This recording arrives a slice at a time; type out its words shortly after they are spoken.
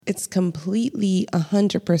It's completely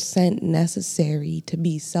 100% necessary to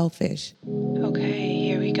be selfish. Okay,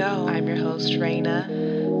 here we go. I'm your host,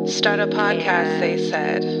 Raina. Start a podcast, they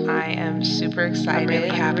said. I am super excited. I'm really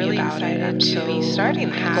happy about it. I'm to be starting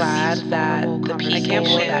this. Glad that the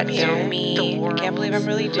people that know me, I can't believe I'm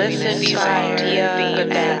really doing this. Listen to my idea, but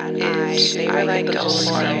then they were like, go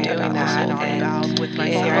for it, doing that. And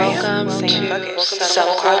welcome to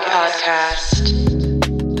Some Cool Podcast.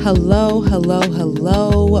 Hello,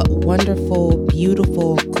 wonderful,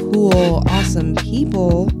 beautiful, cool, awesome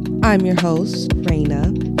people. I'm your host,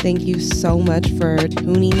 Raina. Thank you so much for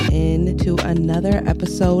tuning in to another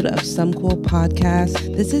episode of Some Cool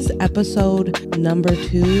Podcast. This is episode number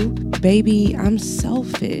 2. Baby, I'm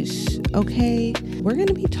selfish, okay? We're going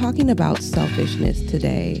to be talking about selfishness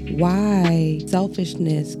today. Why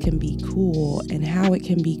selfishness can be cool and how it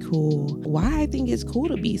can be cool. Why I think it's cool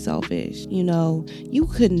to be selfish. You know, you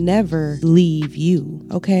could never leave you,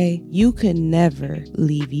 okay? You could never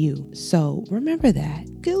leave you. So remember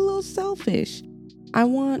that. Get a little selfish. I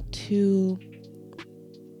want to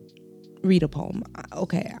read a poem.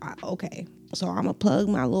 Okay. So I'm going to plug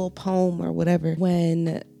my little poem or whatever.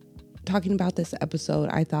 When talking about this episode,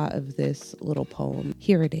 I thought of this little poem.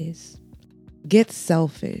 Here it is. Get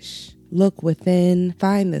selfish. Look within,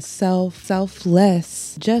 find the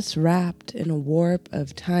selfless, just wrapped in a warp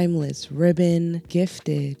of timeless ribbon,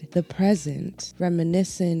 gifted, the present,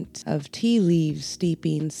 reminiscent of tea leaves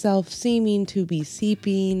steeping, self seeming to be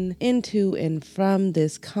seeping into and from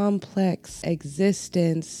this complex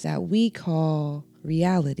existence that we call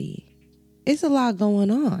reality. It's a lot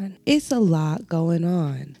going on.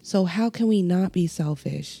 So how can we not be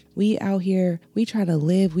selfish? We out here, we try to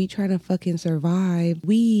live, we try to fucking survive.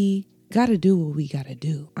 We gotta do what we gotta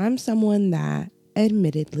do. I'm someone that,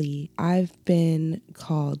 admittedly, I've been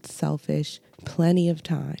called selfish plenty of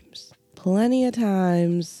times. Plenty of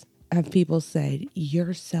times have people said,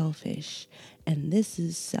 you're selfish and this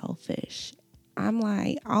is selfish. I'm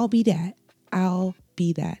like, I'll be that.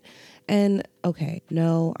 And okay,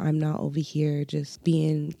 no, I'm not over here just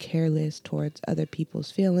being careless towards other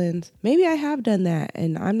people's feelings. Maybe I have done that,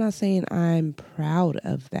 and I'm not saying I'm proud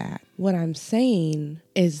of that. What I'm saying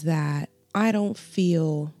is that I don't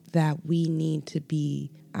feel that we need to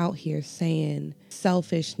be out here saying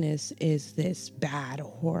selfishness is this bad,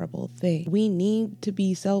 horrible thing. We need to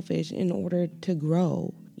be selfish in order to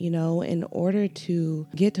grow. You know, in order to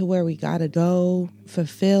get to where we gotta go,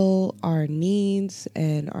 fulfill our needs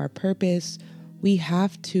and our purpose, we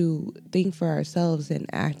have to think for ourselves and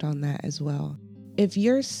act on that as well. If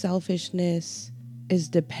your selfishness is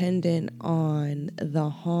dependent on the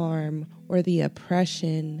harm or the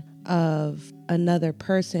oppression of another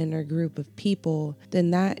person or group of people, then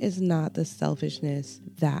that is not the selfishness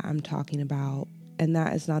that I'm talking about. And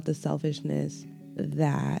that is not the selfishness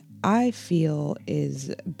that I feel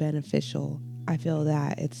is beneficial. I feel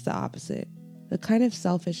that it's the opposite. The kind of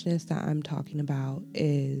selfishness that I'm talking about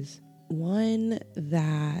is one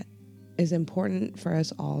that is important for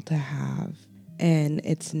us all to have, and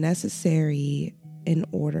it's necessary in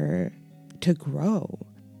order to grow,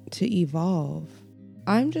 to evolve.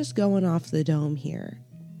 I'm just going off the dome here,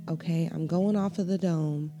 okay? I'm going off of the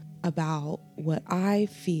dome about what I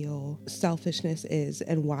feel selfishness is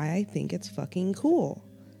and why I think it's fucking cool.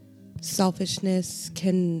 Selfishness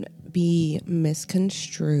can be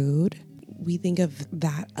misconstrued. We think of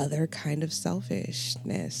that other kind of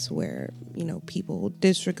selfishness where, you know, people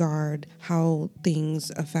disregard how things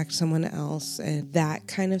affect someone else. And that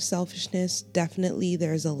kind of selfishness, definitely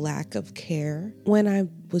there's a lack of care. When I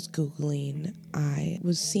was Googling, I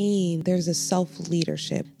was seeing there's a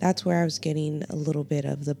self-leadership. That's where I was getting a little bit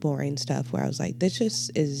of the boring stuff where I was like, this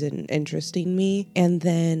just isn't interesting me. And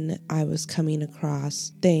then I was coming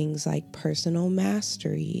across things like personal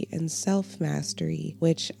mastery and self-mastery,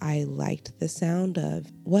 which I liked the sound of.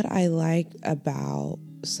 What I liked about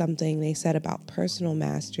something they said about personal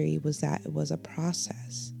mastery was that it was a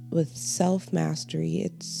process. With self-mastery,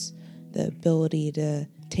 it's the ability to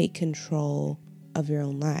take control of your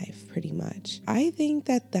own life, pretty much. I think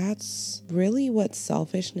that that's really what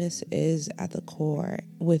selfishness is at the core.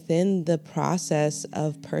 Within the process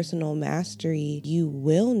of personal mastery, you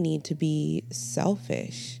will need to be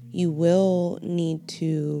selfish. You will need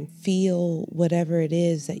to feel whatever it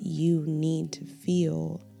is that you need to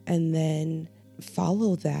feel, and then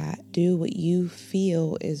follow that. Do what you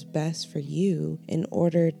feel is best for you in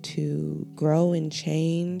order to grow and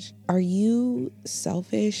change. Are you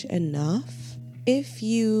selfish enough? If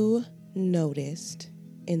you noticed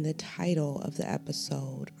in the title of the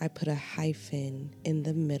episode, I put a hyphen in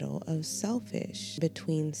the middle of selfish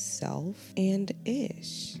between self and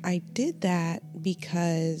ish. I did that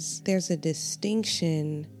because there's a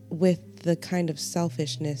distinction with the kind of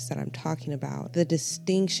selfishness that I'm talking about. The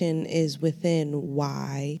distinction is within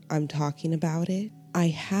why I'm talking about it. I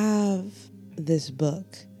have this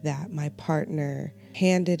book that my partner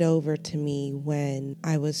handed over to me when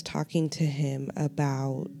I was talking to him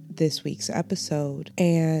about this week's episode,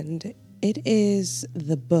 and it is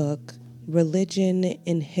the book Religion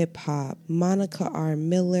in Hip Hop, Monica R.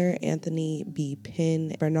 Miller, Anthony B.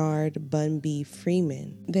 Pinn, Bernard Bunby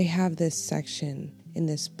Freeman. They have this section in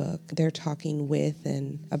this book. They're talking with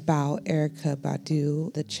and about Erykah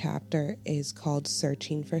Badu. The chapter is called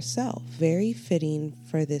Searching for Self. Very fitting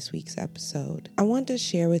for this week's episode. I want to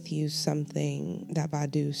share with you something that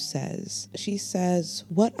Badu says. She says,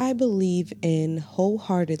 "What I believe in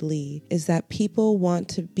wholeheartedly is that people want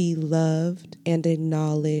to be loved and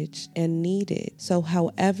acknowledged and needed. So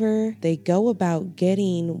however they go about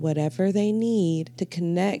getting whatever they need to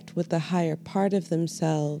connect with the higher part of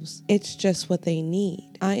themselves, it's just what they need.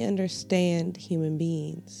 I understand human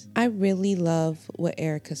beings." I really love what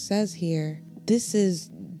Erykah says here. This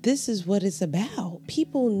is what it's about.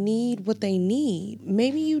 People need what they need.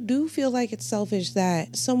 Maybe you do feel like it's selfish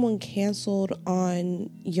that someone canceled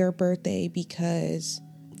on your birthday because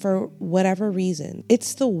for whatever reason.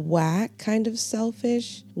 It's the whack kind of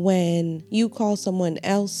selfish when you call someone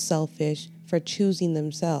else selfish for choosing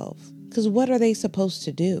themselves. Because what are they supposed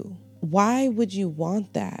to do? Why would you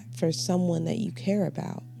want that for someone that you care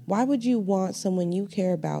about? Why would you want someone you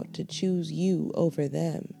care about to choose you over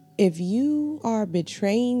them? If you are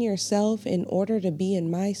betraying yourself in order to be in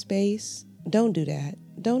my space, don't do that.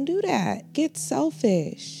 Don't do that. Get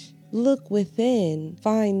selfish. Look within.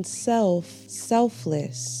 Find selfless.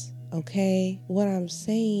 Okay? What I'm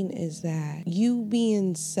saying is that you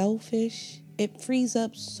being selfish, it frees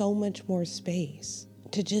up so much more space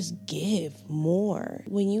to just give more.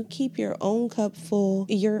 When you keep your own cup full,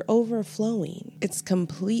 you're overflowing. It's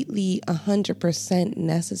completely 100%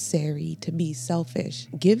 necessary to be selfish.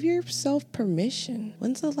 Give yourself permission.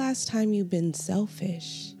 When's the last time you've been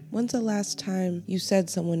selfish? When's the last time you said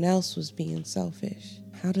someone else was being selfish?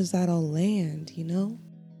 How does that all land, you know?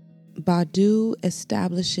 Badu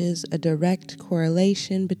establishes a direct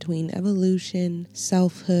correlation between evolution,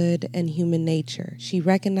 selfhood, and human nature. She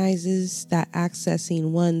recognizes that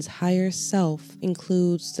accessing one's higher self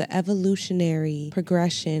includes the evolutionary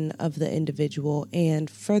progression of the individual and,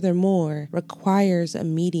 furthermore, requires a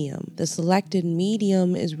medium. The selected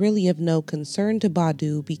medium is really of no concern to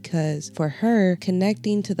Badu because, for her,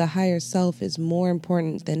 connecting to the higher self is more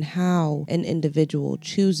important than how an individual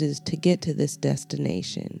chooses to get to this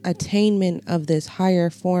destination. Attainment of this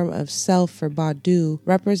higher form of self for Badu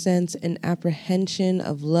represents an apprehension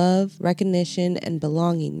of love, recognition, and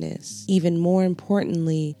belongingness. Even more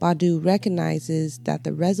importantly, Badu recognizes that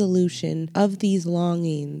the resolution of these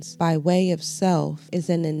longings by way of self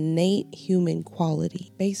is an innate human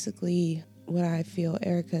quality. Basically, what I feel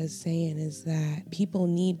Erykah is saying is that people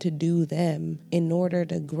need to do them in order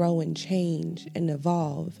to grow and change and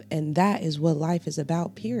evolve. And that is what life is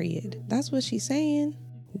about, period. That's what she's saying.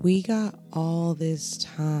 We got all this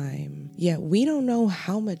time, yet we don't know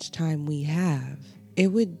how much time we have.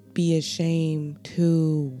 It would be a shame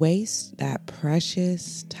to waste that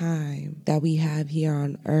precious time that we have here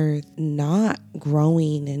on earth not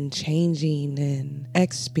growing and changing and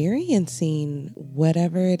experiencing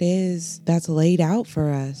whatever it is that's laid out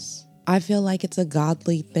for us. I feel like it's a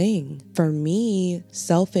godly thing. For me,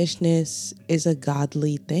 selfishness is a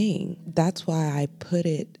godly thing. That's why I put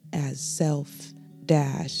it as self-ish.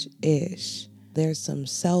 There's some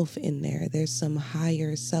self in there. There's some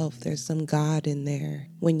higher self. There's some God in there.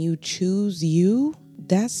 When you choose you,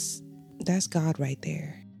 that's God right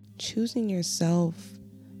there. Choosing yourself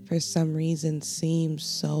for some reason seems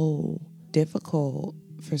so difficult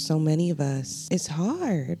for so many of us. It's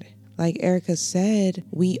hard. Like Erykah said,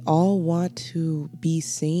 we all want to be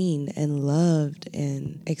seen and loved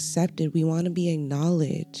and accepted. We want to be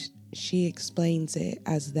acknowledged. She explains it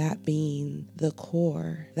as that being the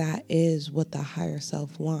core. That is what the higher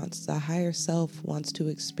self wants. The higher self wants to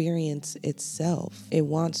experience itself. It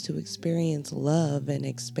wants to experience love and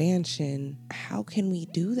expansion. How can we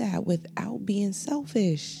do that without being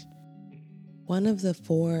selfish? One of the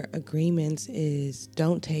 4 agreements is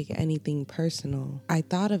don't take anything personal. I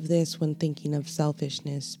thought of this when thinking of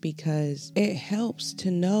selfishness because it helps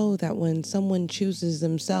to know that when someone chooses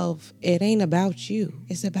themselves, it ain't about you.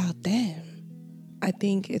 It's about them. I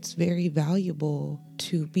think it's very valuable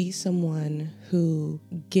to be someone who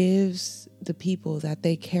gives the people that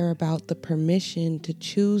they care about the permission to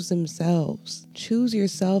choose themselves. Choose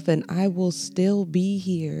yourself and I will still be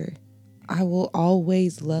here. I will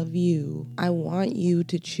always love you. I want you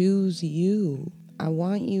to choose you. I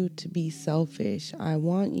want you to be selfish. I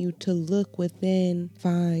want you to look within,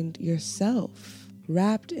 find yourself.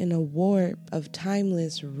 Wrapped in a warp of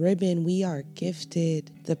timeless ribbon, we are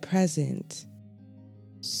gifted the present.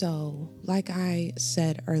 So, like I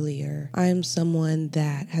said earlier, I'm someone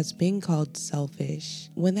that has been called selfish.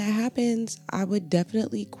 When that happens, I would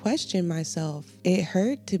definitely question myself. It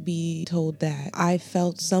hurt to be told that. I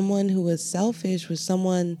felt someone who was selfish was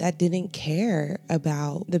someone that didn't care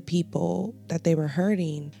about the people that they were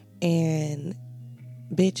hurting. And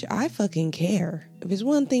bitch, I fucking care. If it's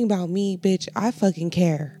one thing about me, bitch, I fucking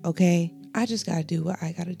care, okay? I just gotta do what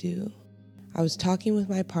I gotta do. I was talking with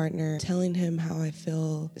my partner, telling him how I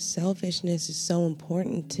feel selfishness is so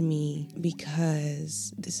important to me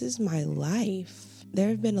because this is my life. There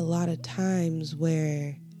have been a lot of times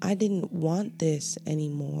where I didn't want this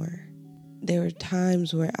anymore. There were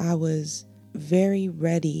times where I was very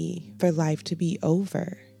ready for life to be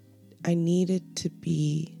over. I needed to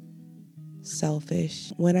be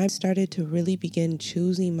selfish. When I started to really begin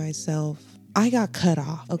choosing myself, I got cut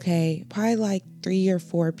off, okay? Probably like 3 or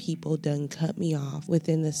 4 people done cut me off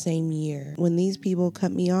within the same year. When these people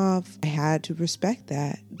cut me off, I had to respect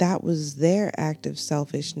that. That was their act of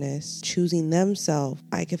selfishness, choosing themselves.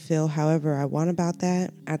 I could feel however I want about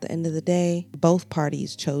that. At the end of the day, both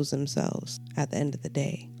parties chose themselves at the end of the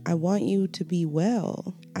day. I want you to be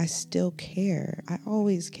well. I still care. I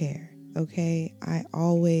always care, okay? I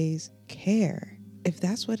always care. If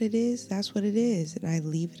that's what it is, that's what it is. And I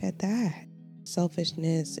leave it at that.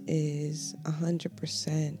 Selfishness is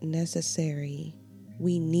 100% necessary.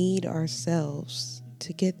 We need ourselves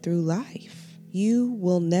to get through life. You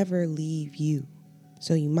will never leave you.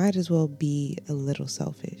 So you might as well be a little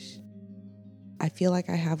selfish. I feel like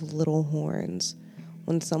I have little horns.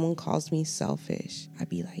 When someone calls me selfish, I'd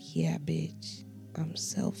be like, yeah, bitch, I'm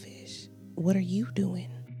selfish. What are you doing?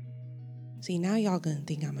 See, now y'all gonna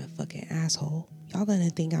think I'm a fucking asshole. Y'all gonna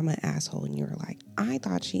think I'm an asshole and you're like, I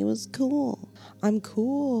thought she was cool. I'm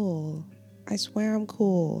cool. I swear I'm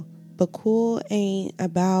cool. But cool ain't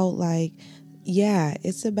about like, yeah,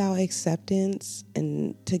 it's about acceptance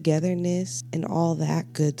and togetherness and all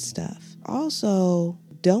that good stuff. Also,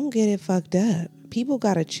 don't get it fucked up. People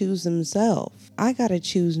gotta choose themselves. I gotta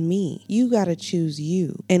choose me. You gotta choose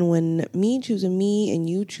you. And when me choosing me and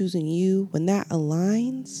you choosing you, when that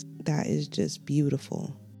aligns, that is just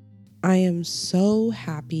beautiful. I am so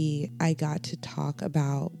happy I got to talk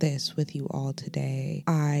about this with you all today.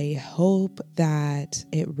 I hope that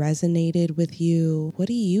it resonated with you. What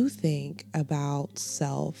do you think about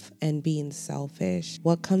self and being selfish?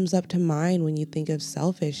 What comes up to mind when you think of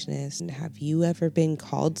selfishness? And have you ever been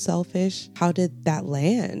called selfish? How did that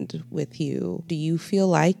land with you? Do you feel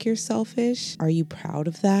like you're selfish? Are you proud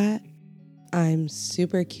of that? I'm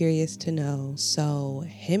super curious to know, so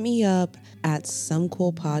hit me up at Some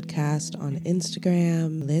Cool Podcast on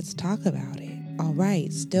Instagram. Let's talk about it. All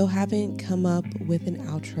right, still haven't come up with an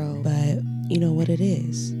outro, but you know what it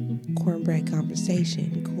is. Cornbread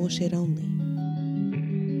conversation, cool shit only.